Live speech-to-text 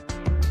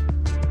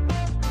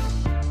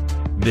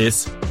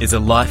This is a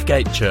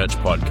Lifegate Church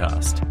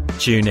podcast.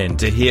 Tune in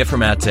to hear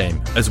from our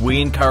team as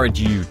we encourage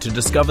you to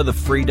discover the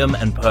freedom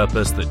and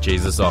purpose that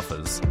Jesus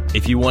offers.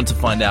 If you want to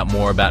find out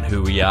more about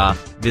who we are,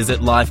 visit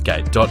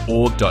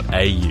lifegate.org.au.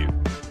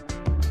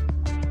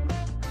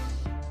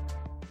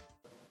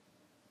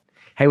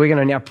 Hey, we're going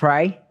to now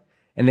pray,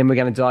 and then we're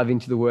going to dive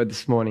into the word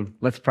this morning.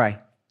 Let's pray.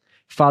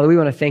 Father, we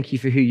want to thank you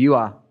for who you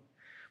are.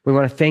 We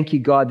want to thank you,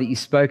 God, that you've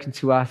spoken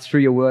to us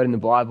through your word in the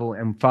Bible.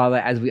 And Father,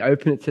 as we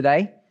open it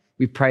today,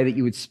 we pray that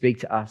you would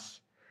speak to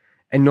us.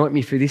 Anoint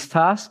me for this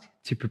task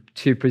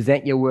to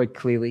present your word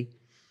clearly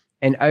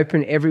and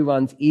open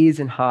everyone's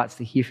ears and hearts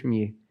to hear from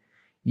you.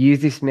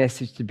 Use this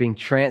message to bring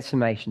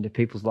transformation to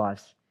people's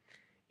lives.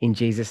 In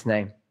Jesus'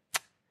 name,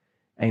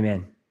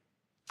 amen.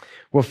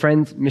 Well,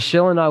 friends,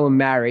 Michelle and I were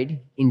married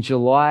in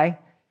July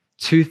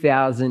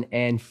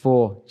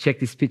 2004. Check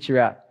this picture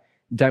out.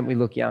 Don't we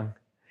look young?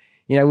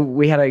 You know,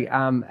 we had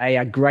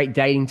a great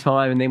dating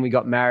time, and then we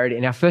got married,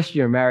 and our first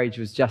year of marriage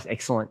was just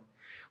excellent.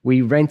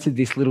 We rented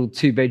this little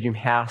 2-bedroom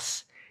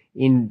house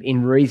in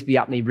Revesby,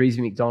 up near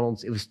Revesby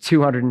McDonald's. It was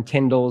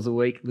 $210 a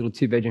week, little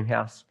 2-bedroom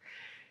house.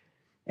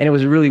 And it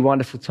was a really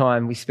wonderful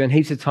time. We spent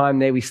heaps of time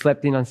there. We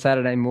slept in on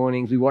Saturday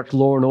mornings. We watched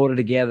Law and Order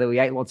together. We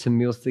ate lots of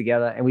meals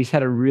together, and we just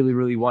had a really,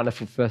 really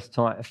wonderful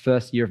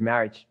first year of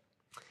marriage.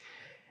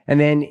 And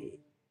then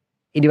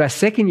into our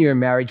second year of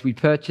marriage, we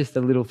purchased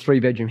a little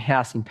 3-bedroom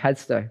house in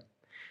Padstow,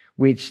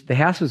 which the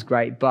house was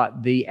great,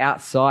 but the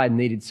outside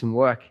needed some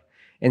work.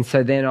 And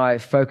so then I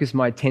focused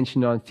my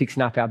attention on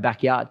fixing up our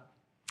backyard.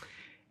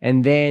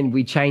 And then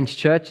we changed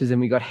churches and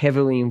we got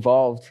heavily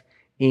involved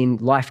in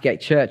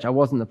Lifegate Church. I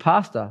wasn't the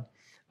pastor.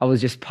 I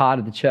was just part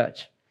of the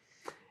church.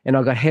 And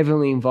I got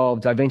heavily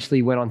involved. I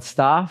eventually went on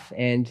staff,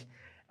 and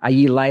a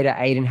year later,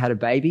 Aiden had a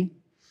baby.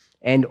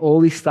 And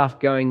all this stuff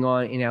going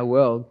on in our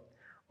world,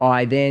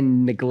 I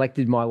then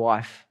neglected my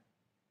wife.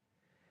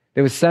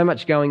 There was so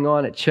much going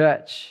on at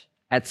church,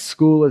 at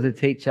school as a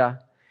teacher,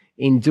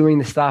 in doing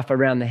the stuff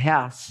around the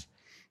house,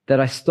 that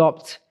I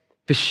stopped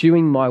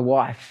pursuing my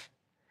wife,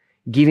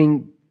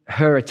 giving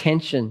her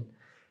attention,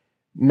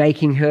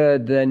 making her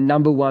the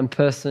number one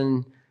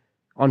person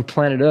on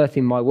planet Earth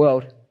in my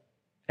world,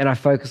 and I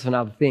focused on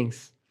other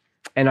things,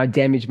 and I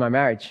damaged my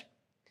marriage.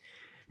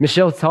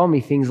 Michelle told me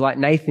things like,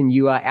 Nathan,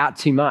 you are out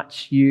too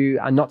much. You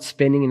are not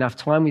spending enough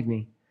time with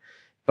me.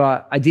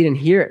 But I didn't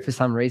hear it for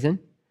some reason.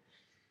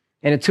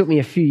 And it took me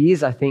a few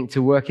years, I think,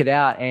 to work it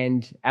out.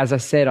 And as I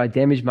said, I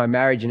damaged my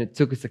marriage, and it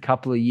took us a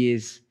couple of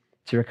years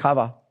to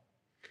recover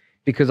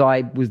because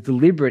I was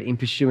deliberate in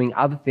pursuing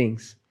other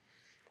things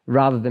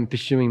rather than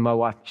pursuing my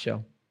wife,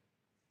 Michelle.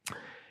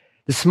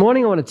 This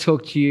morning, I want to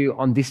talk to you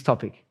on this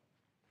topic.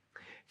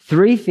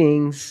 3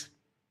 things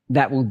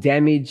that will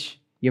damage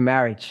your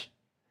marriage.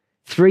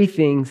 3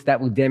 things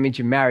that will damage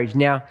your marriage.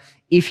 Now,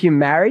 if you're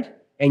married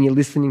and you're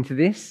listening to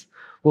this,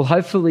 well,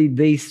 hopefully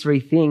these 3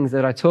 things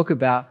that I talk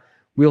about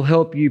will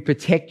help you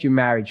protect your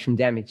marriage from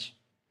damage.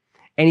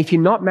 And if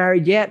you're not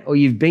married yet, or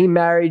you've been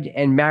married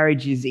and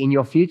marriage is in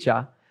your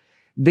future,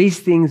 these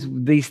things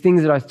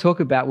that I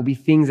talk about will be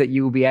things that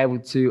you will be able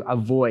to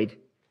avoid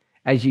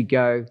as you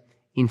go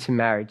into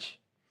marriage.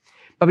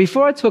 But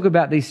before I talk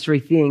about these 3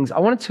 things, I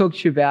want to talk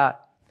to you about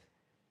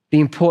the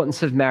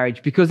importance of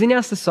marriage, because in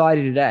our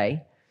society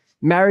today,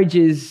 marriage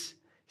is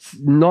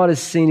not as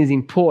seen as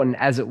important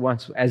as it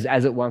once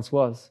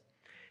was.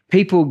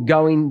 People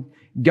go and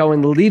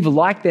live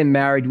like they're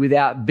married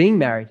without being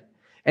married.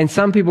 And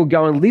some people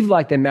go and live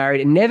like they're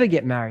married and never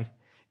get married.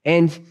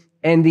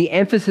 And the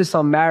emphasis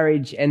on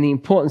marriage and the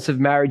importance of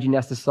marriage in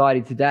our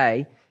society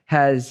today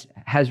has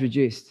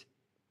reduced.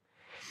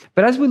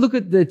 But as we look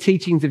at the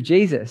teachings of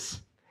Jesus,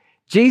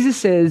 Jesus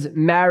says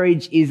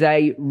marriage is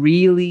a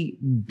really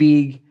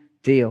big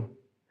deal.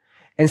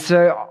 And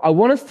so I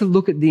want us to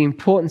look at the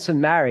importance of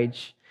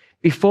marriage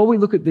before we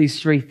look at these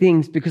 3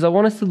 things, because I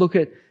want us to look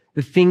at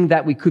the thing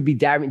that we could be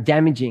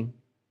damaging.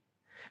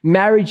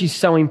 Marriage is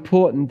so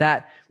important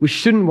that we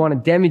shouldn't want to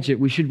damage it.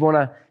 We should want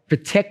to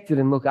protect it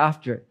and look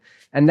after it.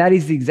 And that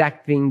is the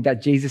exact thing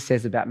that Jesus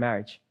says about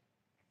marriage.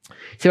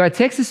 So our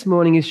text this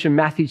morning is from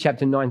Matthew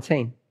chapter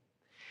 19.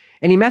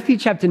 And in Matthew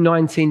chapter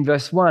 19,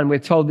 verse 1, we're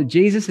told that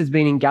Jesus has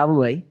been in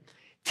Galilee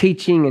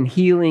teaching and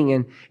healing,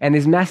 and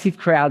there's massive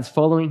crowds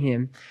following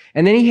him.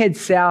 And then he heads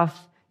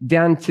south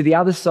down to the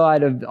other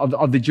side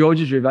of the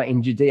Georges River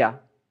in Judea.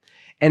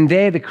 And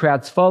there the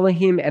crowds follow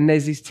him, and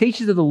there's these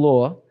teachers of the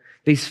law,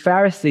 these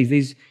Pharisees,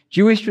 these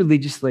Jewish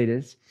religious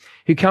leaders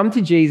who come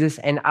to Jesus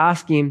and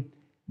ask him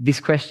this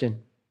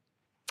question.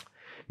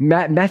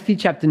 Matthew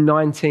chapter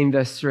 19,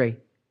 verse 3.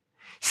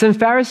 Some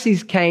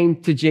Pharisees came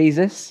to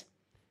Jesus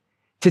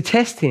to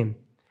test him.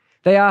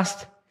 They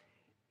asked,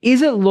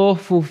 "Is it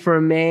lawful for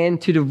a man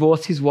to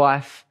divorce his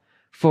wife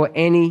for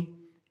any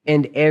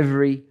and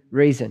every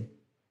reason?"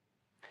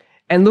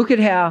 And look at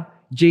how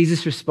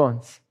Jesus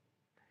responds.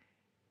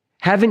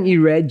 "Haven't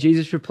you read,"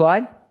 Jesus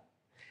replied,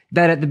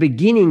 "that at the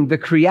beginning the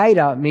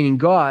Creator, meaning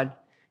God,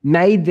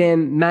 made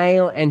them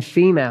male and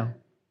female,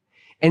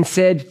 and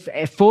said,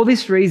 for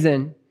this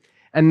reason,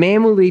 a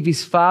man will leave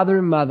his father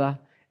and mother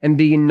and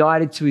be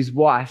united to his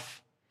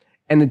wife,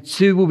 and the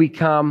two will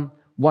become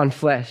one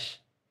flesh.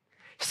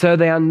 So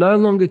they are no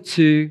longer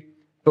two,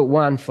 but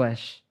one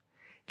flesh.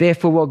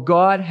 Therefore, what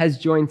God has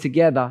joined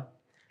together,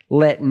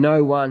 let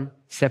no one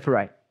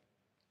separate.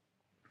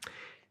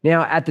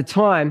 Now, at the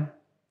time,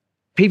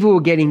 people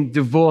were getting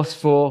divorced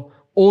for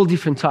all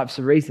different types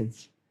of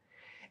reasons.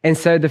 And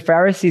so the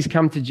Pharisees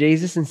come to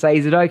Jesus and say,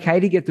 is it okay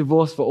to get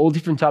divorced for all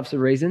different types of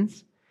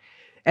reasons?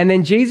 And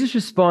then Jesus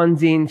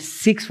responds in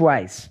 6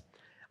 ways.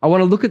 I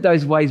want to look at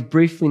those ways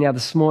briefly now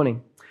this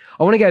morning.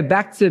 I want to go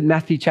back to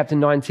Matthew chapter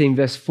 19,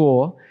 verse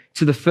 4,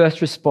 to the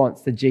first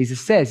response that Jesus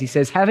says. He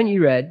says, haven't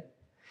you read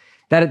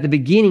that at the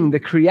beginning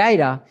the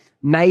Creator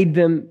made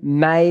them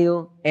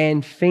male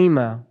and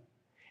female?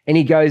 And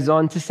he goes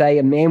on to say,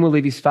 a man will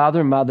leave his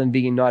father and mother and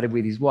be united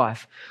with his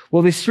wife.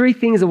 Well, there's 3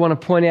 things I want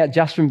to point out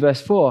just from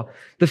verse 4.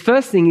 The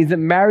first thing is that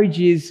marriage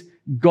is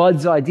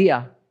God's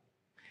idea.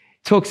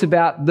 It talks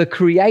about the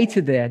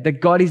Creator there,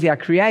 that God is our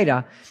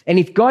Creator. And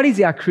if God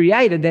is our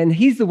Creator, then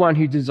He's the one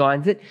who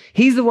designs it.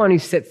 He's the one who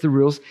sets the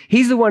rules.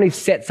 He's the one who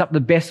sets up the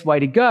best way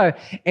to go.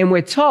 And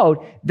we're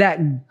told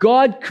that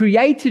God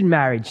created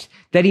marriage,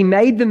 that He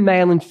made them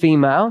male and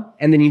female.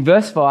 And then in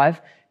verse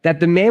 5, that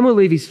the man will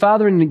leave his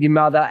father and his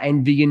mother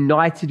and be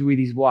united with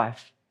his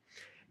wife.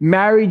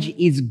 Marriage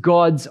is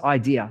God's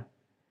idea.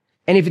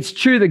 And if it's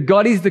true that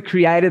God is the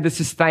creator, the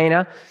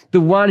sustainer, the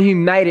one who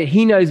made it,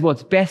 He knows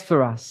what's best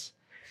for us.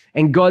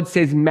 And God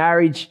says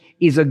marriage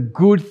is a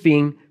good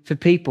thing for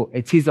people.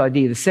 It's His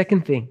idea. The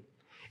second thing,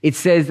 it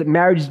says that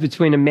marriage is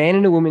between a man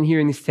and a woman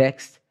here in this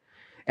text.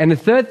 And the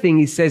third thing,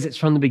 He says it's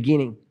from the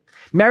beginning.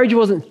 Marriage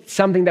wasn't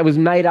something that was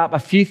made up a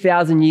few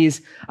thousand years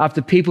after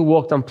people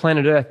walked on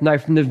planet Earth. No,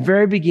 from the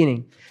very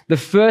beginning, the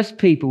first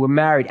people were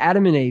married,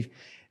 Adam and Eve.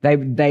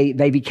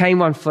 They became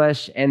one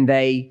flesh and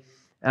they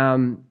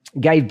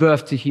gave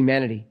birth to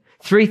humanity.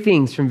 3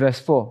 things from verse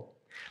 4.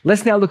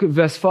 Let's now look at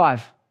verse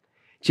 5.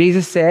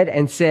 Jesus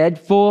said,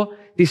 for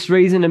this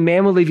reason, a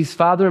man will leave his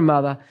father and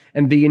mother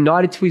and be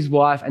united to his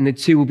wife, and the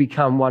two will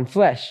become one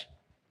flesh.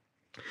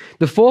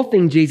 The 4th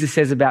thing Jesus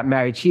says about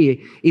marriage here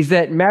is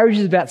that marriage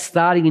is about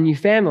starting a new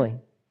family.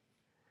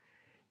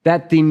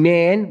 That the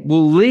man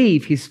will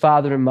leave his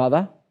father and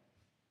mother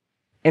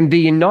and be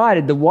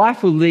united. The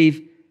wife will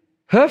leave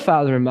her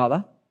father and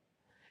mother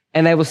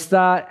and they will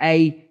start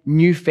a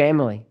new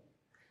family.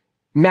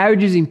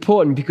 Marriage is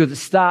important because it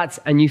starts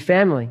a new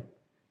family.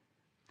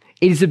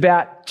 It is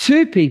about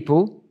 2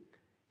 people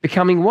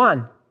becoming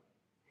one.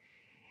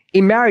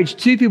 In marriage,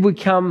 2 people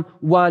become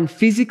one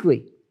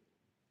physically,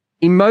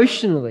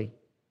 emotionally.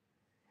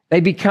 They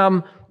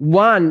become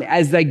one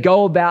as they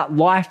go about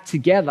life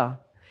together.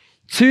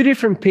 2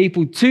 different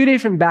people, 2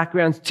 different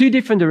backgrounds, 2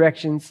 different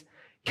directions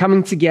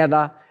coming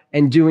together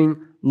and doing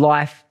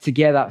life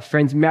together.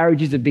 Friends,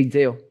 marriage is a big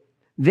deal.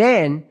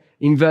 Then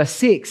in verse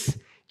 6,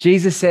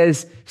 Jesus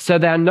says, so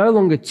they are no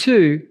longer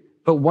 2,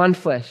 but one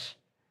flesh.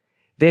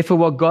 Therefore,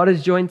 what God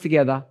has joined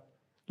together,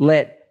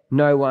 let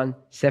no one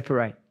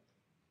separate.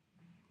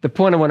 The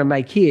point I want to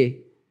make here,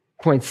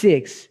 point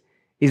 6,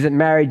 is that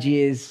marriage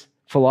is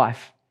for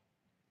life.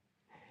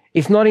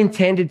 It's not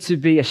intended to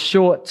be a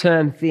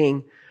short-term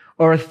thing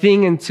or a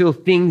thing until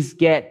things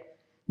get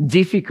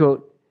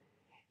difficult.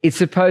 It's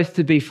supposed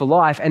to be for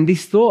life. And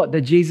this thought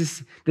that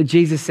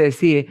Jesus says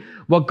here,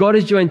 what God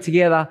has joined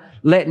together,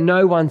 let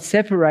no one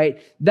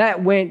separate,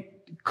 that went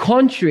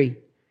contrary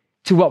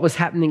to what was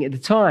happening at the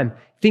time.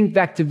 Think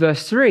back to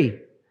verse 3.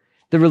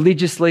 The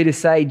religious leaders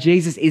say,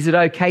 Jesus, is it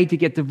okay to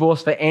get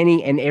divorced for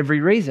any and every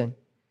reason?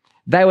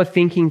 They were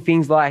thinking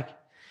things like,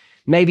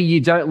 maybe you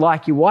don't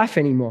like your wife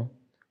anymore,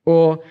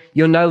 or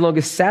you're no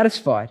longer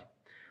satisfied,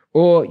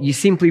 or you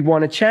simply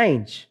want to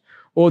change,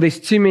 or there's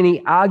too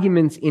many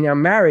arguments in our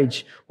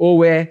marriage, or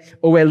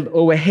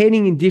we're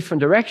heading in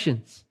different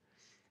directions.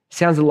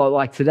 Sounds a lot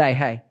like today,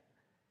 hey?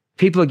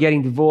 People are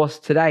getting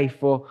divorced today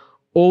for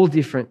all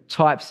different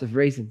types of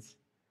reasons.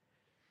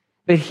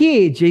 But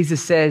here,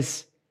 Jesus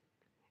says,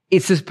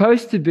 it's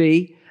supposed to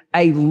be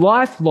a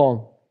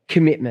lifelong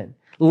commitment.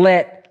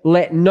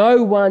 Let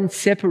no one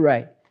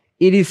separate.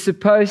 It is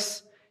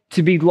supposed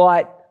to be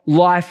like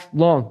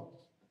lifelong.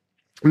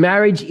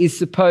 Marriage is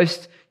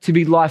supposed to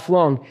be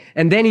lifelong.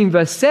 And then in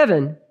verse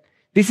 7,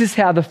 this is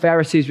how the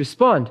Pharisees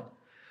respond.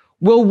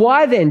 Well,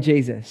 why then,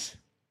 Jesus?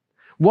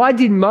 Why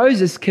did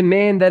Moses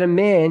command that a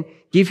man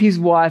give his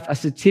wife a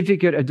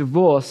certificate of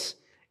divorce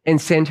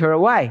and send her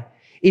away?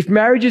 If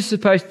marriage is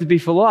supposed to be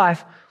for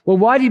life, well,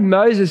 why did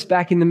Moses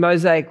back in the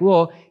Mosaic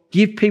law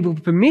give people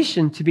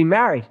permission to be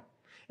married?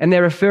 And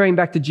they're referring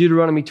back to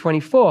Deuteronomy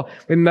 24,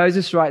 where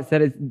Moses writes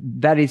that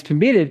it is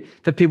permitted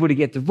for people to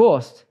get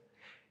divorced.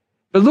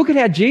 But look at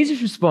how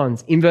Jesus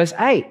responds in verse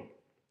 8.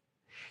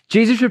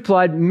 Jesus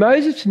replied,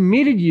 Moses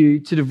permitted you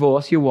to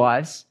divorce your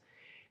wives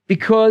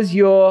because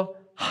your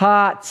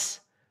hearts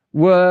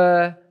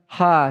were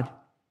hard.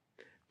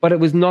 But it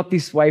was not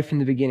this way from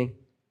the beginning.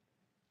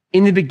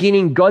 In the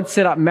beginning, God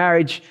set up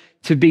marriage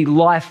to be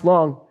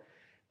lifelong.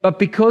 But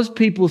because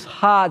people's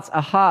hearts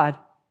are hard,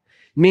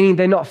 meaning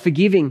they're not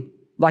forgiving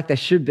like they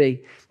should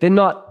be, they're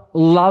not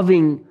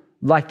loving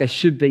like they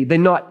should be, they're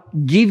not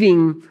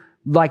giving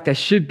like they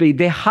should be.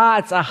 Their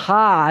hearts are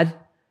hard.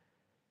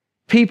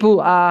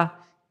 People are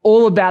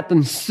all about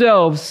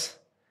themselves.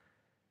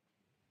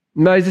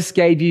 Moses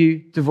gave you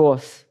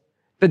divorce.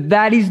 But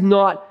that is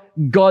not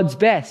God's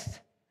best.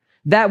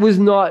 That was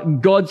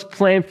not God's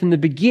plan from the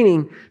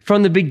beginning.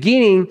 From the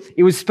beginning,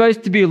 it was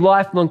supposed to be a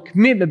lifelong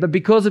commitment, but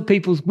because of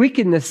people's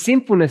wickedness,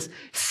 sinfulness,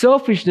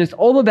 selfishness,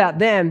 all about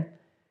them,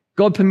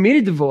 God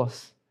permitted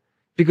divorce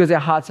because our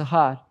hearts are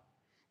hard.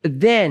 But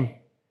then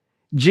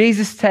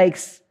Jesus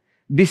takes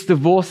this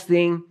divorce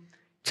thing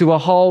to a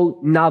whole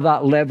nother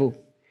level.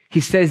 He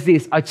says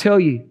this, I tell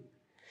you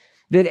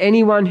that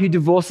anyone who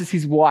divorces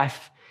his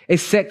wife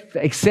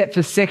except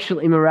for sexual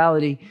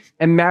immorality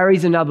and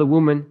marries another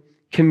woman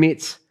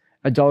commits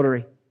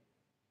adultery.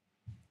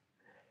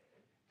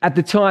 At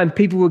the time,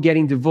 people were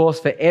getting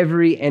divorced for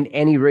every and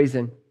any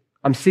reason.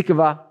 I'm sick of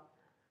her.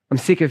 I'm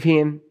sick of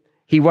him.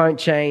 He won't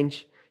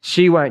change.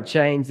 She won't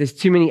change. There's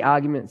too many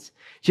arguments.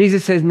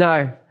 Jesus says,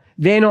 no,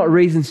 they're not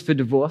reasons for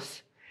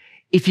divorce.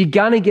 If you're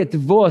going to get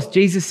divorced,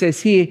 Jesus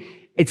says here,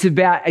 it's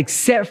about,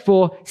 except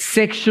for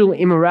sexual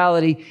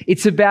immorality,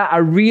 it's about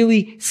a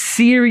really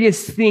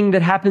serious thing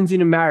that happens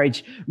in a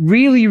marriage,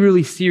 really,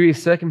 really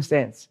serious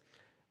circumstance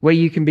where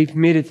you can be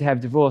permitted to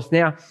have divorce.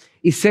 Now,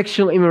 is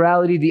sexual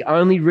immorality the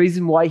only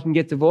reason why you can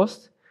get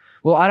divorced?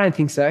 Well, I don't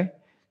think so.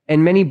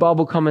 And many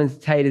Bible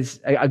commentators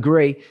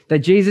agree that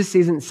Jesus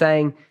isn't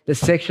saying that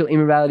sexual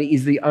immorality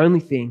is the only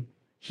thing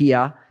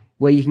here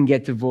where you can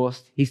get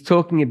divorced. He's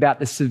talking about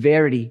the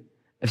severity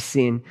of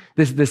sin,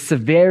 the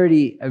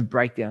severity of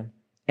breakdown.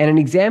 And an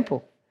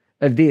example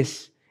of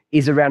this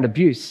is around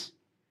abuse.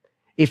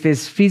 If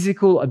there's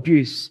physical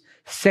abuse,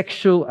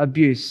 sexual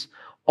abuse,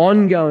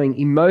 ongoing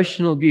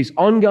emotional abuse,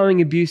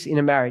 ongoing abuse in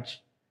a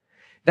marriage,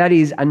 that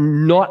is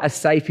not a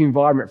safe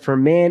environment for a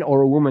man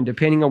or a woman,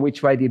 depending on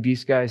which way the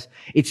abuse goes.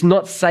 It's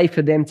not safe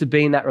for them to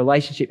be in that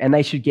relationship, and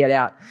they should get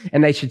out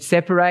and they should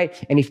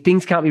separate. And if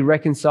things can't be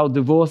reconciled,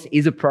 divorce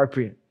is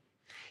appropriate.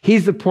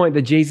 Here's the point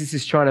that Jesus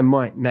is trying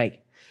to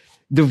make.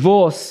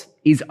 Divorce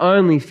is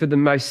only for the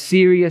most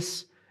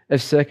serious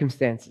of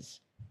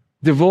circumstances.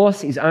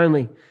 Divorce is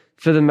only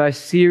for the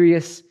most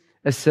serious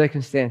of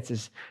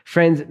circumstances.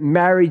 Friends,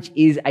 marriage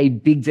is a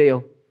big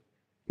deal.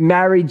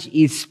 Marriage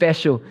is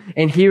special.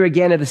 And here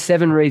again are the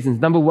 7 reasons.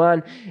 Number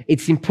 1,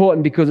 it's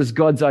important because it's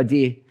God's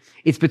idea.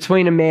 It's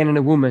between a man and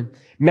a woman.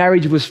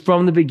 Marriage was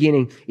from the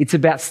beginning. It's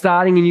about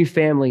starting a new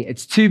family.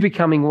 It's 2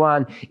 becoming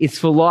 1. It's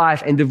for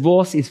life. And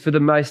divorce is for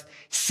the most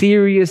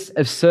serious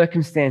of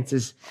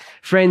circumstances.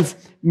 Friends,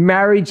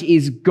 marriage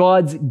is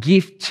God's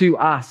gift to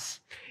us.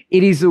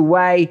 It is a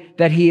way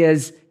that He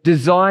has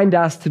designed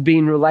us to be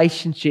in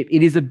relationship.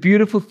 It is a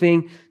beautiful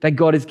thing that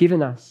God has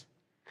given us.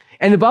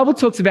 And the Bible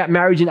talks about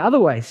marriage in other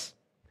ways.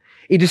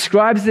 It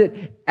describes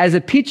it as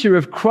a picture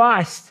of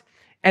Christ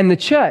and the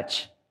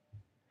church,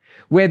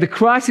 where the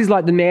Christ is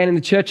like the man and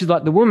the church is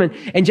like the woman.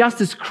 And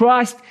just as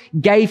Christ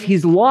gave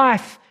His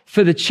life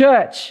for the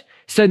church,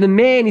 so the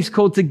man is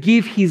called to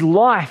give his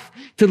life,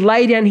 to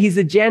lay down his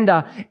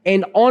agenda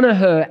and honor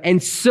her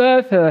and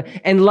serve her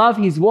and love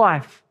his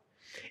wife.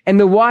 And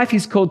the wife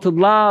is called to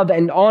love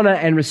and honor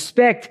and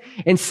respect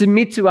and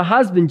submit to her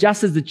husband,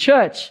 just as the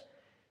church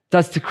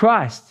does to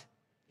Christ.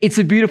 It's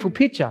a beautiful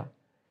picture.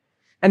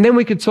 And then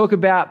we could talk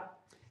about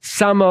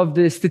some of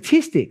the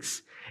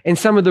statistics and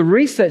some of the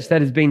research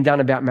that has been done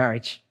about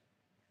marriage.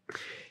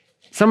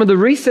 Some of the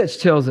research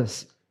tells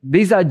us,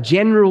 these are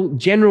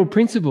general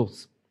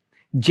principles,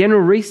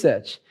 general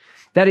research,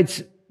 that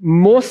it's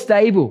more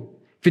stable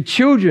for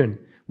children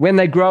when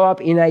they grow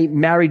up in a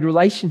married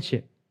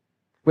relationship,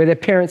 where their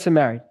parents are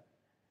married.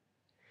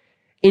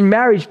 In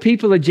marriage,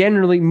 people are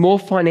generally more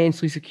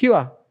financially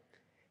secure.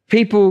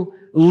 People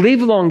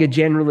live longer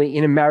generally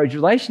in a marriage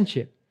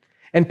relationship.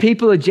 And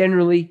people are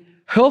generally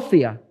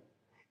healthier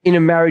in a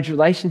marriage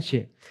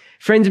relationship.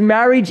 Friends,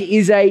 marriage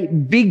is a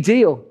big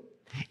deal.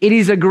 It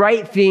is a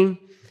great thing,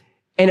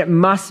 and it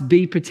must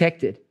be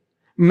protected.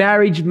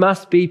 Marriage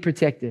must be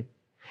protected.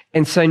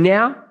 And so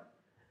now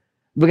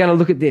we're going to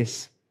look at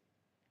this.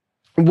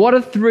 What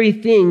are 3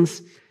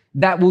 things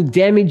that will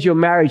damage your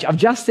marriage? I've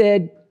just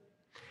said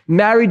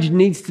marriage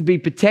needs to be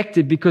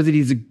protected because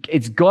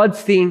it's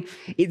God's thing.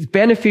 It's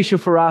beneficial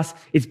for us.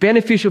 It's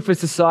beneficial for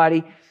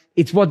society.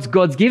 It's what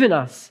God's given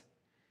us.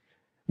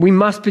 We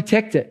must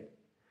protect it.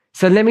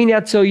 So let me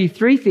now tell you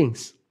 3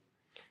 things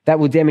that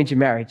will damage your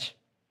marriage.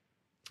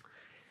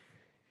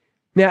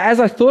 Now, as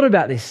I thought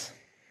about this,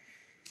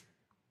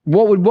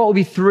 what would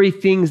be 3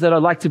 things that I'd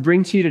like to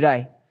bring to you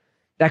today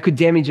that could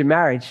damage your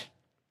marriage?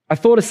 I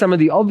thought of some of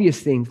the obvious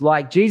things,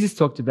 like Jesus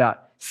talked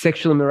about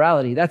sexual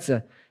immorality. That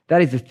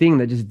is a thing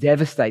that just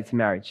devastates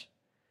marriage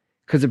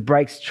because it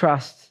breaks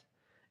trust,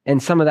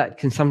 and some of that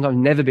can sometimes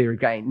never be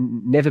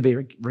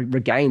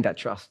regained, that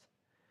trust.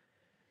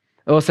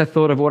 I also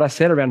thought of what I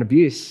said around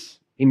abuse,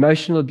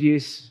 emotional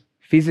abuse,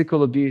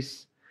 physical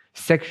abuse,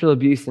 sexual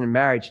abuse in a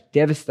marriage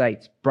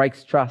devastates,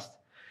 breaks trust.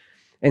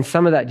 And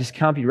some of that just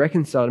can't be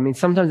reconciled. I mean,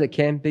 sometimes it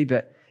can be,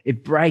 but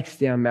it breaks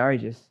down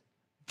marriages,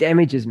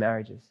 damages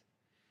marriages.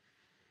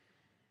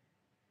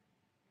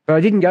 But I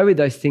didn't go with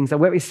those things. I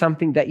went with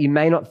something that you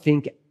may not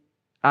think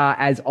are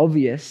as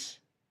obvious,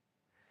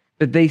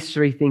 but these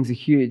three things are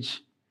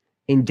huge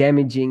in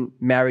damaging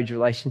marriage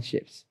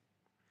relationships.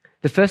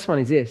 The first one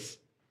is this: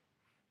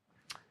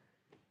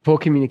 poor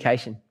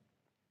communication.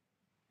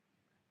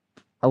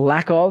 A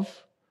lack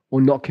of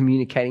or not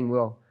communicating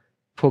well.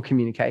 Poor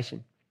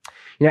communication.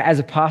 You know, as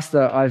a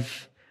pastor,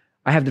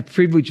 I have the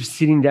privilege of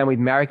sitting down with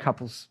married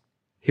couples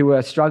who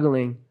are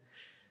struggling.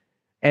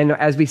 And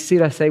as we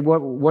sit, I say,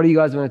 what do you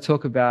guys want to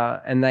talk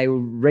about? And they will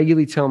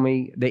regularly tell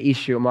me the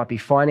issue. It might be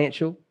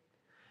financial.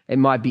 It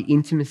might be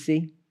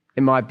intimacy.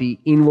 It might be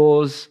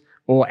in-laws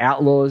or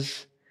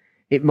outlaws.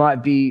 It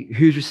might be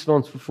who's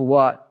responsible for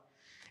what.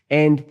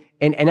 And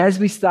as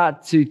we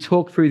start to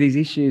talk through these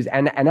issues,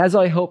 and as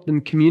I help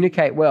them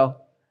communicate well,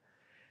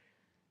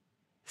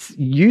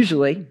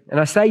 usually, and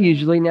I say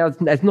usually, now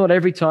it's not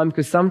every time,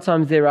 because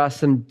sometimes there are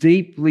some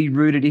deeply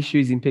rooted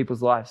issues in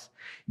people's lives,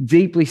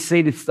 deeply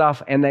seated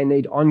stuff, and they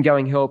need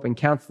ongoing help and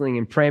counseling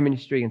and prayer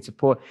ministry and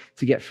support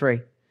to get free.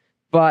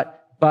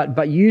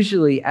 But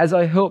usually, as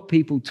I help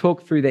people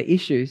talk through their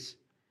issues,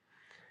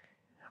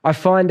 I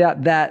find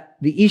out that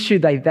the issue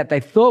that they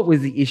thought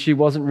was the issue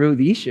wasn't really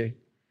the issue.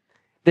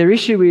 Their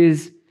issue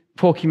is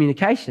poor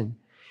communication.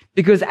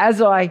 Because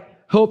as I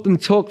help them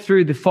talk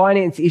through the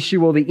finance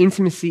issue or the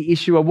intimacy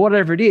issue or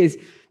whatever it is,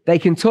 they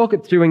can talk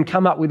it through and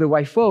come up with a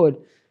way forward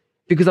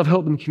because I've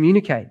helped them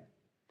communicate.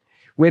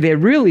 Where their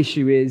real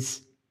issue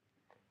is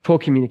poor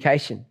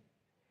communication.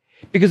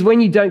 Because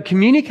when you don't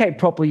communicate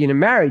properly in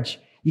a marriage,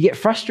 you get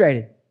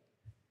frustrated.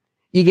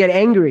 You get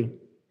angry.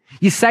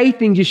 You say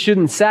things you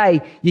shouldn't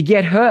say. You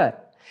get hurt.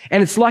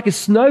 And it's like a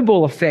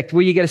snowball effect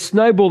where you get a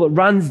snowball that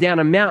runs down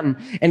a mountain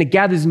and it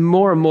gathers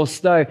more and more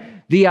snow.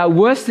 The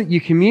worse that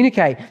you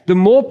communicate, the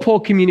more poor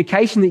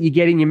communication that you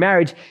get in your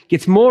marriage,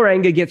 gets more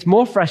anger, gets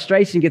more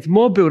frustration, gets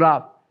more built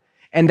up.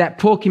 And that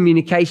poor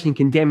communication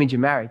can damage a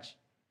marriage.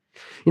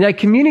 You know,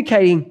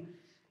 communicating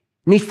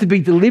needs to be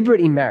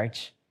deliberate in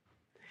marriage.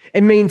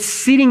 It means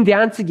sitting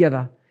down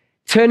together,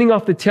 turning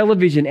off the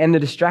television and the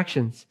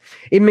distractions.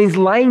 It means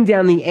laying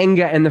down the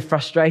anger and the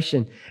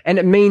frustration. And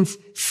it means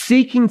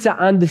seeking to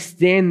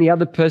understand the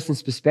other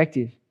person's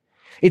perspective.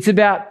 It's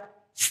about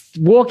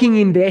walking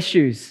in their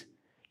shoes,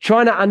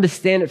 trying to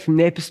understand it from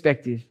their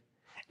perspective.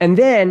 And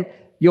then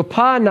your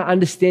partner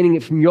understanding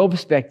it from your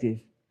perspective.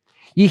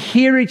 You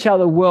hear each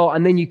other well,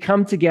 and then you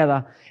come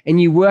together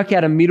and you work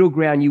out a middle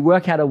ground, you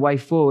work out a way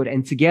forward,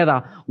 and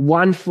together,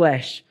 one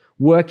flesh,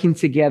 working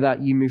together,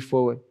 you move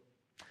forward.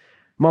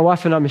 My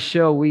wife and I,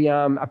 Michelle, we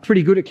are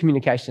pretty good at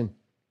communication.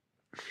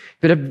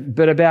 But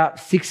about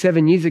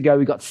 6-7 years ago,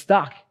 we got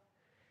stuck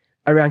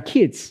around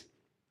kids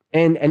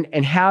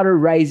and how to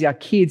raise our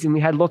kids. And we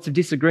had lots of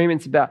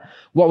disagreements about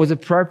what was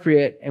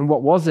appropriate and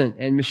what wasn't.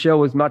 And Michelle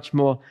was much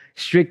more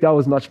strict. I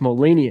was much more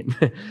lenient.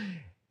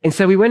 And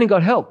so we went and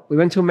got help. We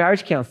went to a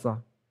marriage counselor.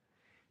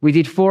 We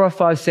did 4 or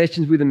 5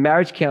 sessions with a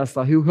marriage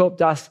counselor who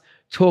helped us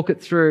talk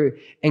it through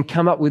and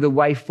come up with a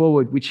way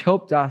forward, which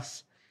helped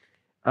us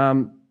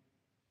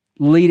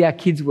lead our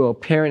kids well,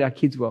 parent our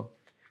kids well,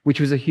 which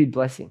was a huge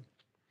blessing.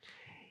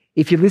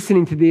 If you're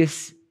listening to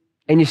this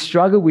and you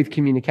struggle with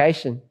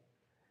communication,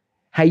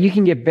 hey, you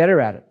can get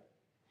better at it.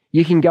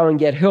 You can go and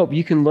get help.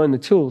 You can learn the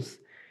tools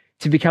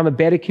to become a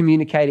better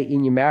communicator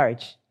in your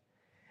marriage.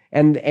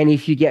 And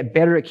if you get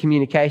better at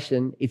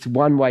communication, it's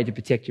one way to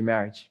protect your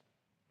marriage.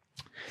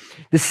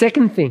 The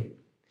second thing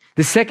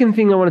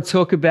I want to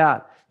talk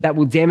about that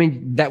will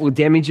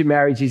damage your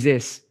marriage is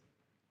this: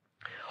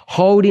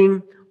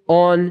 holding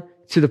on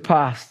to the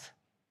past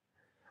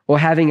or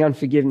having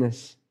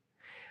unforgiveness.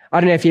 I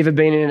don't know if you've ever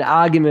been in an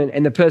argument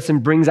and the person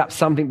brings up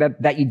something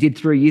that you did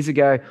 3 years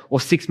ago or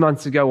 6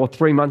 months ago or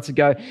 3 months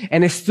ago,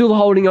 and they're still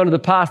holding on to the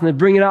past, and they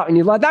bring it up and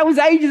you're like, that was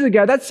ages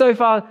ago. That's so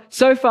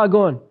far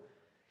gone.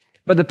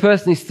 But the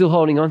person is still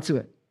holding on to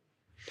it.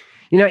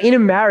 You know, in a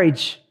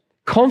marriage,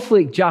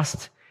 conflict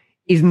just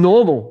is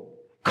normal.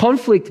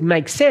 Conflict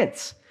makes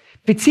sense,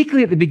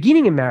 particularly at the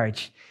beginning of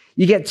marriage.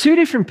 You get 2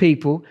 different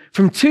people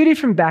from 2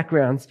 different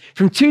backgrounds,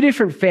 from 2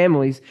 different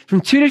families,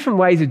 from 2 different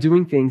ways of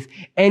doing things.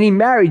 And in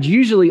marriage,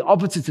 usually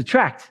opposites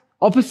attract.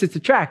 And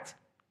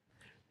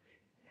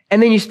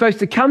then you're supposed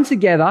to come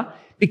together,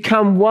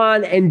 become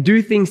one, and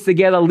do things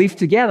together, live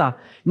together.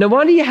 No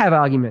wonder you have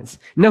arguments.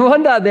 No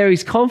wonder there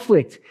is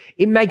conflict.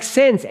 It makes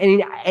sense.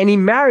 And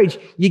in marriage,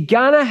 you're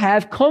going to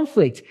have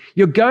conflict.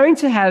 You're going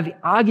to have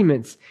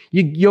arguments.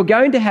 You're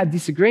going to have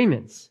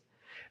disagreements.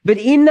 But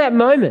in that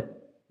moment,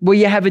 where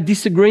you have a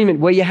disagreement,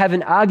 where you have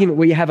an argument,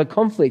 where you have a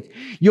conflict,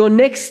 your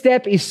next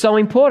step is so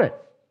important.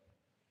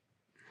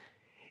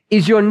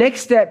 Is your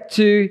next step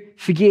to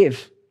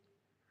forgive,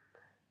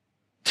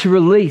 to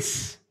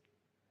release,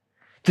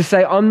 to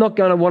say, I'm not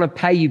going to want to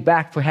pay you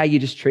back for how you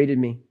just treated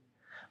me.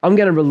 I'm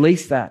going to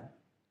release that.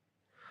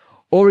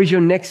 Or is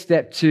your next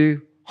step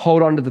to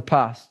hold on to the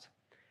past,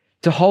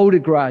 to hold a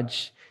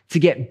grudge, to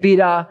get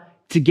bitter,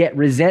 to get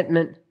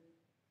resentment,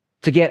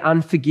 to get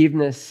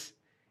unforgiveness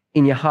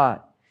in your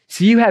heart?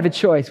 So you have a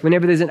choice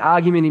whenever there's an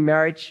argument in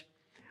marriage,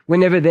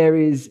 whenever there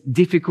is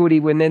difficulty,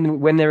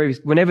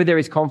 whenever there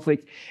is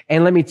conflict.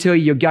 And let me tell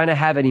you, you're going to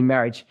have it in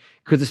marriage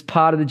because it's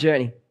part of the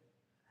journey.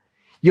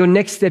 Your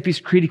next step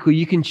is critical.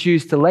 You can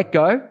choose to let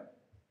go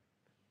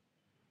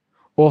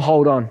or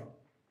hold on.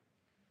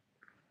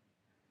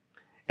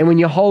 And when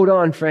you hold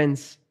on,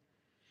 friends,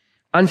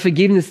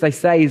 unforgiveness, they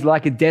say, is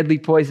like a deadly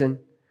poison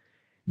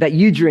that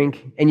you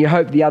drink and you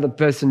hope the other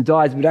person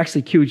dies, but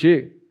actually kills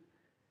you.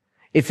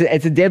 It's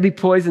a deadly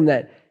poison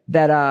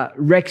that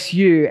wrecks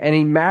you. And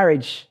in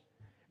marriage,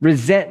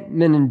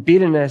 resentment and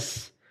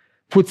bitterness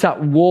puts up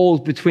walls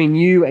between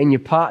you and your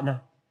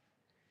partner.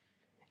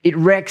 It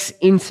wrecks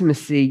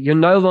intimacy. You're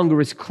no longer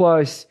as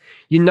close.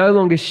 You no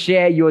longer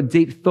share your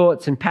deep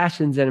thoughts and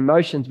passions and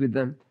emotions with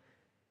them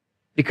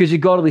because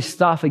you've got all this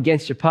stuff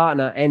against your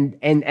partner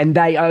and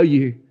they owe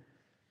you.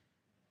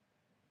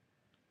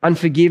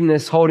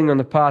 Unforgiveness, holding on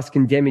the past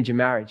can damage a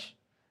marriage.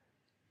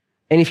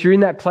 And if you're in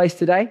that place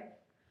today,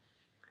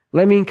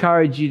 let me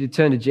encourage you to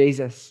turn to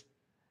Jesus,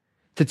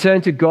 to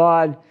turn to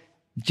God,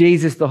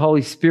 Jesus, the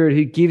Holy Spirit,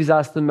 who gives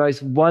us the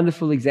most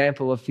wonderful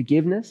example of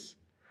forgiveness,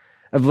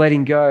 of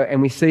letting go,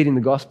 and we see it in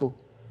the gospel.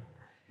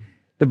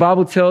 The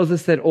Bible tells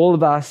us that all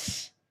of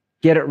us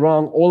get it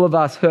wrong, all of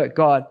us hurt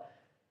God,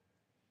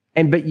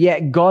 but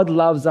yet God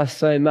loves us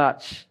so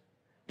much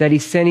that he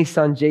sent his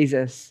son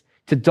Jesus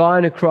to die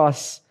on a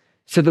cross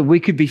so that we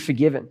could be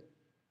forgiven,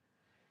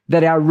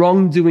 that our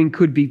wrongdoing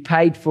could be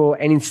paid for,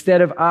 and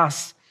instead of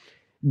us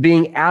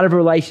being out of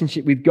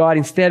relationship with God,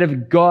 instead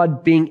of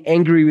God being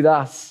angry with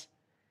us,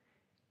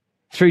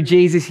 through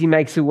Jesus, he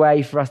makes a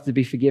way for us to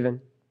be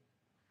forgiven.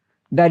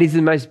 That is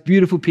the most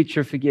beautiful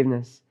picture of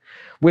forgiveness,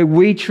 where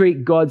we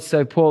treat God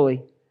so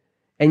poorly,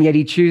 and yet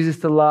he chooses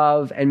to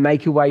love and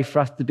make a way for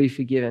us to be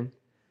forgiven.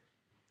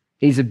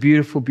 It is a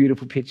beautiful,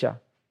 beautiful picture.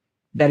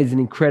 That is an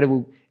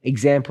incredible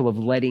example of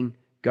letting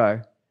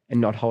go and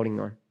not holding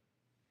on.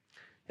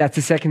 That's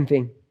the second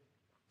thing.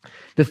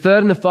 The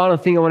third and the final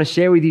thing I want to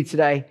share with you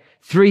today,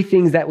 3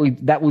 things that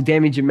will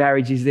damage a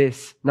marriage, is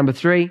this. Number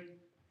 3,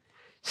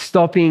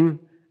 stopping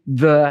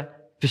the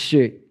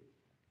pursuit.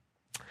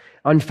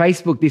 On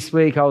Facebook this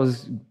week, I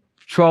was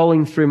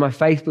trolling through my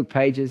Facebook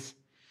pages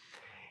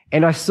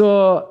and I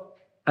saw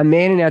a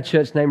man in our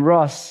church named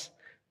Ross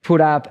put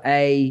up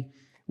a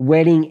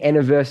wedding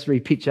anniversary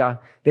picture.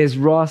 There's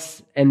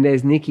Ross and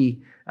there's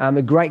Nikki,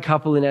 a great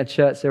couple in our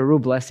church. They're a real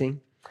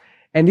blessing.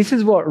 And this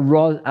is what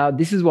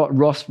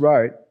Ross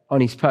wrote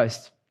on his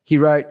post. He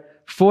wrote,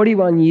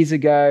 41 years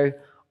ago,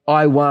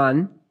 I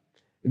won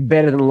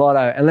better than Lotto.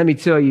 And let me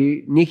tell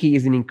you, Nikki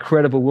is an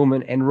incredible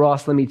woman. And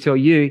Ross, let me tell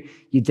you,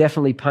 you're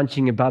definitely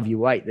punching above your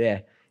weight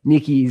there.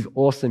 Nikki is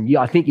awesome.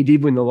 I think you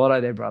did win the Lotto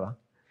there, brother.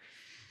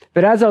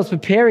 But as I was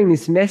preparing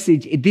this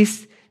message,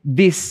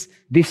 this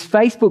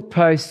Facebook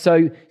post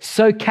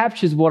so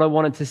captures what I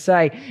wanted to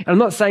say. And I'm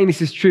not saying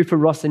this is true for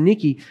Ross and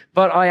Nikki,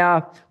 but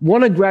I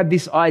want to grab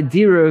this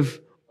idea of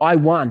I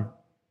won.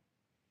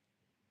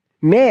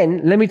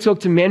 Men, let me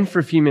talk to men for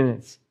a few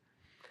minutes.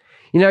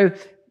 You know,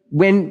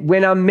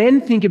 when our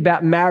men think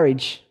about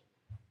marriage,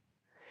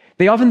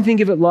 they often think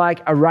of it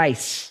like a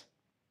race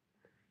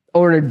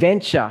or an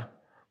adventure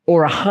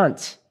or a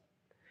hunt,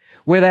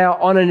 where they are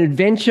on an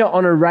adventure,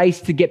 on a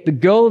race to get the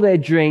girl of their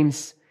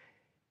dreams,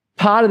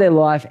 part of their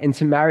life, and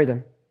to marry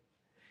them.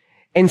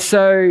 And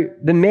so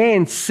the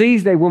man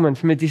sees their woman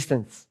from a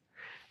distance.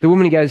 The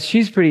woman goes,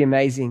 she's pretty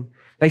amazing.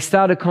 They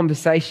start a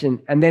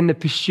conversation and then the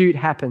pursuit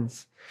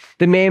happens.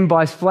 The man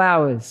buys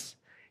flowers,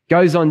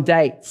 goes on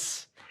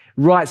dates,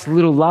 writes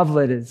little love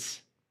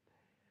letters,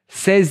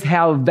 says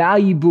how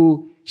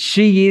valuable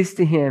she is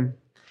to him.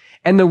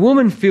 And the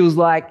woman feels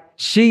like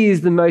she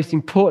is the most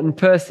important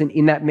person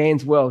in that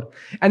man's world.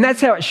 And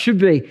that's how it should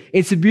be.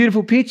 It's a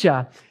beautiful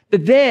picture.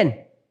 But then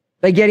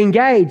they get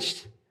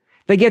engaged.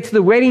 They get to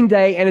the wedding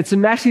day and it's a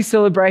massive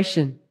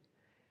celebration.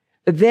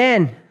 But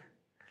then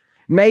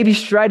maybe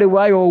straight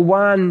away, or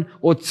 1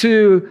 or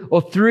 2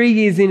 or 3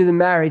 years into the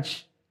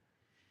marriage,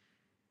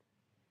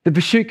 the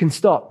pursuit can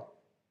stop.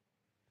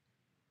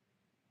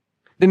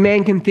 The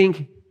man can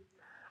think,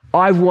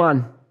 I've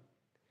won,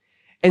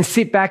 and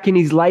sit back in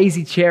his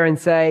lazy chair and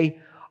say,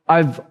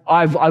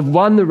 I've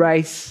won the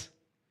race.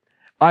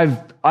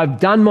 I've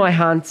done my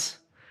hunt.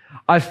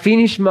 I've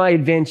finished my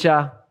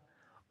adventure.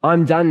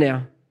 I'm done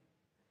now.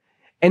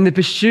 And the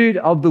pursuit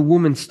of the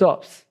woman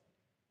stops.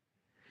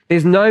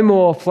 There's no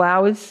more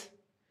flowers.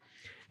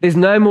 There's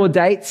no more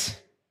dates.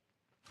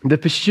 The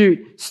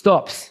pursuit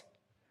stops.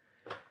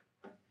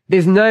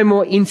 There's no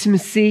more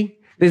intimacy.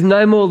 There's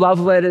no more love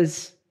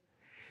letters.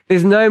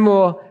 There's no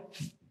more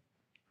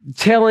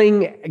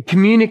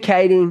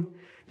communicating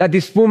that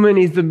this woman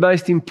is the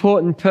most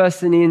important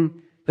person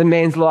in the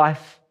man's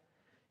life.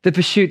 The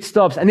pursuit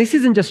stops. And this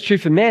isn't just true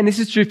for men. This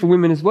is true for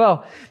women as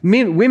well.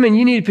 Women,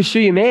 you need to pursue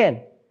your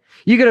man.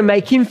 You got to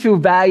make him feel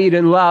valued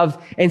and loved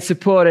and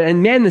supported.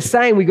 And men, the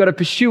same. We got to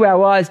pursue our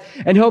wives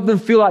and help them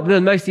feel like they're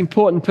the most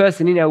important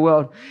person in our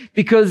world,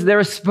 because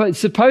they're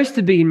supposed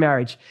to be in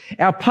marriage.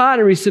 Our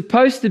partner is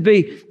supposed to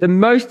be the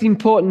most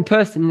important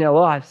person in our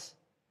lives.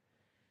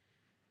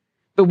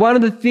 But one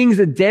of the things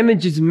that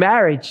damages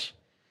marriage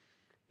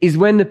is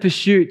when the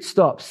pursuit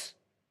stops.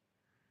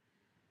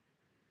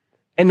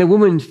 And the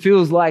woman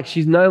feels like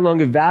she's no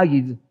longer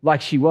valued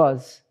like she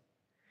was.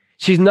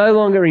 She's no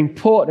longer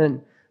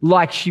important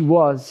like she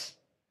was.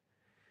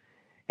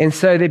 And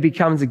so there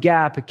becomes a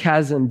gap, a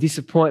chasm,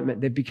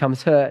 disappointment. There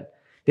becomes hurt.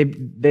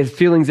 There's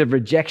feelings of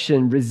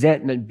rejection,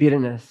 resentment,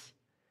 bitterness.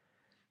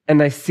 And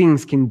those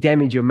things can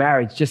damage your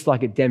marriage just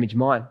like it damaged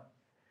mine.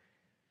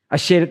 I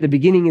shared at the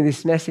beginning of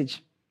this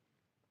message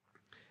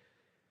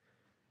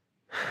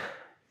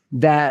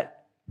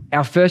that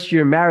our first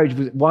year of marriage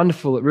was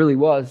wonderful. It really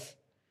was.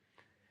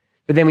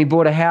 But then we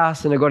bought a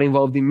house and I got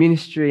involved in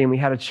ministry and we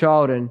had a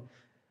child and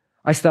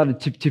I started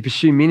to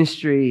pursue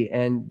ministry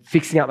and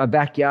fixing up my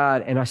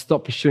backyard, and I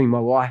stopped pursuing my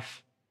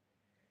wife.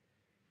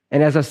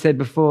 And as I said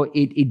before,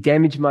 it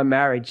damaged my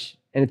marriage,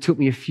 and it took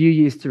me a few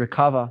years to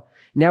recover.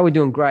 Now we're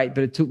doing great,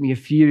 but it took me a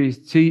few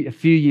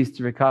years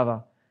to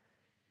recover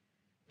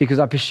because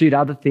I pursued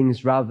other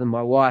things rather than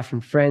my wife.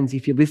 And friends,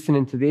 if you're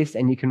listening to this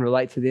and you can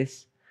relate to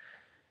this,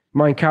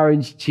 my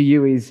encouragement to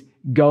you is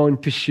go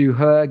and pursue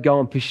her, go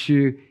and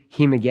pursue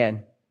him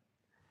again.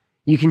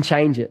 You can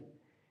change it.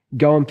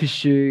 Go and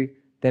pursue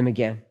them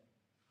again.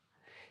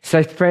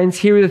 So friends,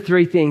 here are the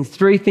three things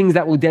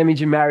that will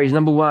damage your marriage.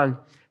 Number 1,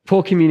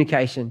 poor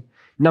communication.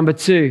 Number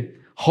 2,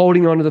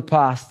 holding on to the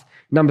past.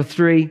 Number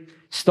 3,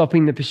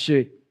 stopping the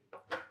pursuit.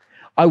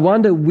 I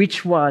wonder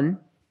which one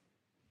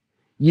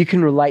you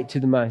can relate to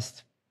the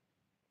most.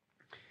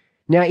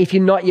 Now, if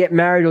you're not yet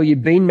married or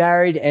you've been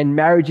married and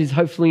marriage is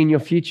hopefully in your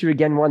future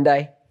again one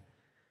day,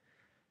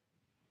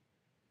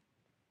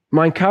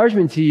 my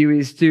encouragement to you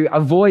is to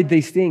avoid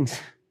these things.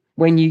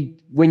 When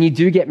you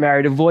do get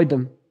married, avoid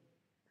them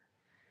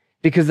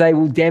because they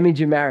will damage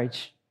your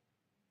marriage.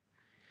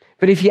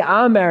 But if you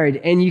are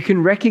married and you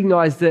can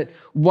recognize that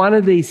one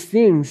of these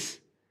things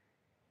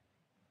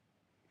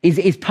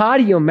is part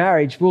of your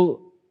marriage,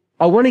 well,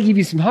 I want to give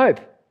you some hope.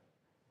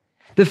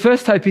 The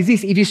first hope is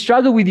this: if you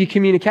struggle with your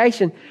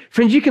communication,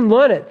 friends, you can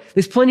learn it.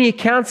 There's plenty of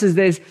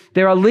counselors.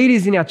 There are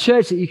leaders in our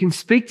church that you can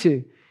speak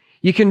to.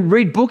 You can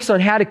read books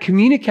on how to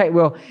communicate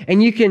well,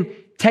 and you can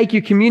take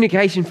your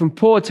communication from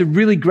poor to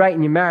really great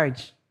in your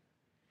marriage.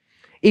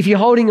 If you're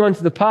holding on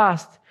to the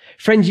past,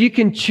 friends, you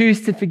can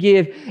choose to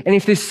forgive. And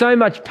if there's so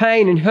much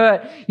pain and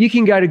hurt, you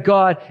can go to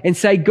God and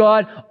say,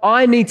 God,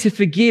 I need to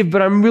forgive,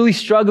 but I'm really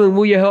struggling.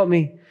 Will you help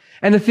me?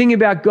 And the thing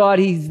about God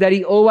is that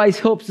he always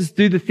helps us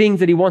do the things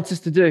that he wants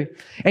us to do.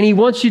 And he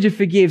wants you to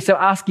forgive. So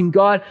ask him,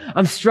 God,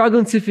 I'm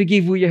struggling to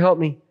forgive. Will you help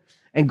me?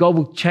 And God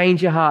will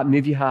change your heart,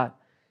 move your heart.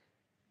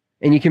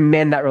 And you can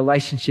mend that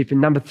relationship. And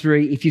number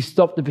 3, if you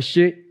stop the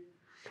pursuit,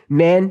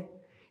 man,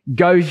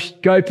 go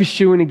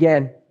pursuing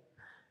again.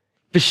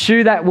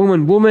 Pursue that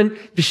woman. Woman,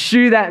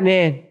 pursue that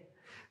man.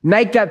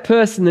 Make that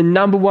person the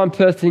number 1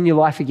 person in your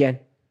life again.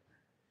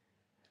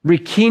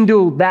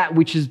 Rekindle that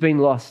which has been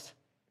lost.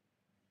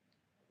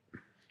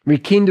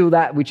 Rekindle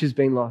that which has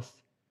been lost.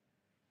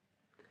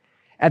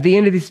 At the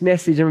end of this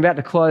message, I'm about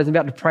to close. I'm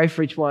about to pray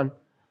for each one.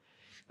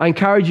 I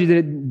encourage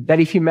you that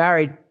if you're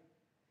married,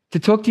 to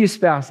talk to your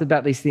spouse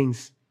about these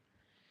things.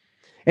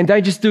 And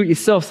don't just do it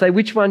yourself. Say,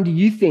 which one do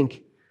you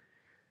think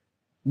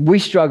we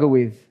struggle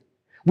with?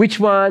 Which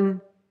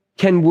one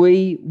can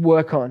we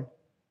work on?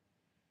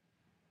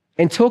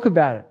 And talk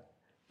about it.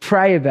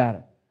 Pray about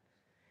it.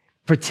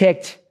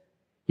 Protect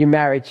your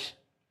marriage.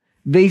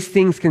 These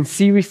things can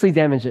seriously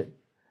damage it.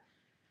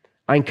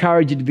 I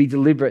encourage you to be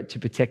deliberate to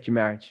protect your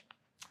marriage.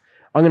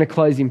 I'm going to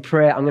close in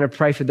prayer. I'm going to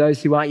pray for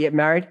those who aren't yet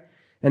married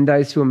and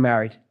those who are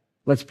married.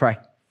 Let's pray.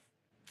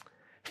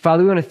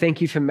 Father, we want to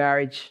thank you for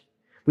marriage.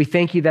 We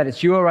thank you that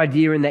it's your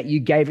idea and that you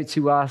gave it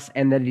to us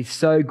and that it is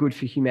so good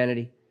for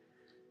humanity.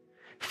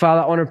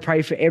 Father, I want to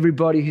pray for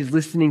everybody who's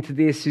listening to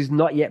this who's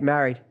not yet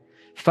married.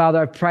 Father,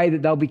 I pray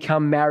that they'll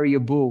become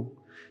marriable,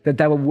 that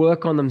they will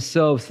work on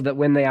themselves so that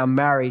when they are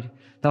married,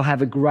 they'll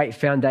have a great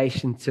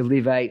foundation to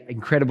live an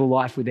incredible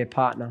life with their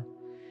partner.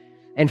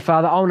 And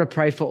Father, I want to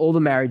pray for all the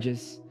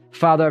marriages.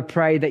 Father, I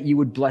pray that you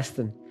would bless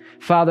them.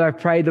 Father, I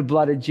pray the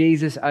blood of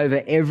Jesus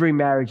over every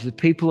marriage, the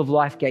people of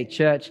Lifegate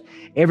Church,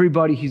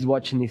 everybody who's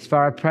watching this.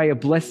 Father, I pray a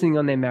blessing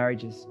on their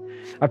marriages.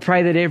 I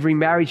pray that every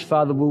marriage,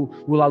 Father, will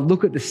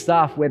look at the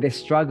stuff where they're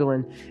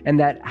struggling and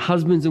that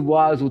husbands and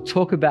wives will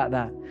talk about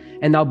that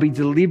and they'll be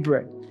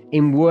deliberate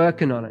in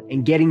working on it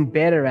and getting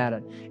better at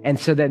it, and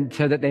so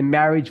that their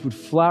marriage would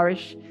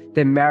flourish,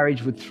 their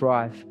marriage would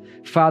thrive.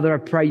 Father, I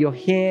pray your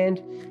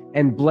hand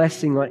and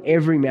blessing on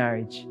every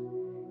marriage.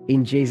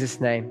 In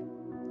Jesus' name,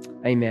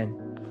 amen.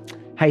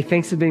 Hey,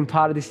 thanks for being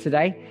part of this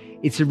today.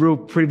 It's a real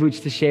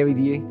privilege to share with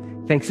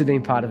you. Thanks for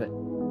being part of it.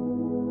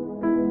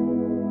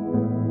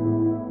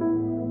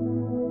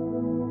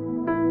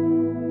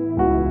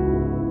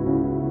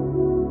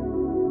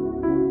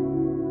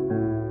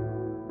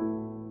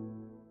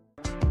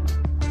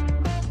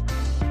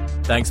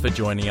 Thanks for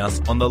joining us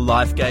on the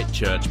Lifegate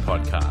Church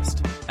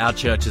podcast. Our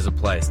church is a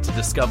place to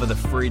discover the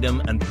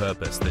freedom and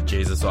purpose that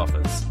Jesus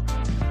offers.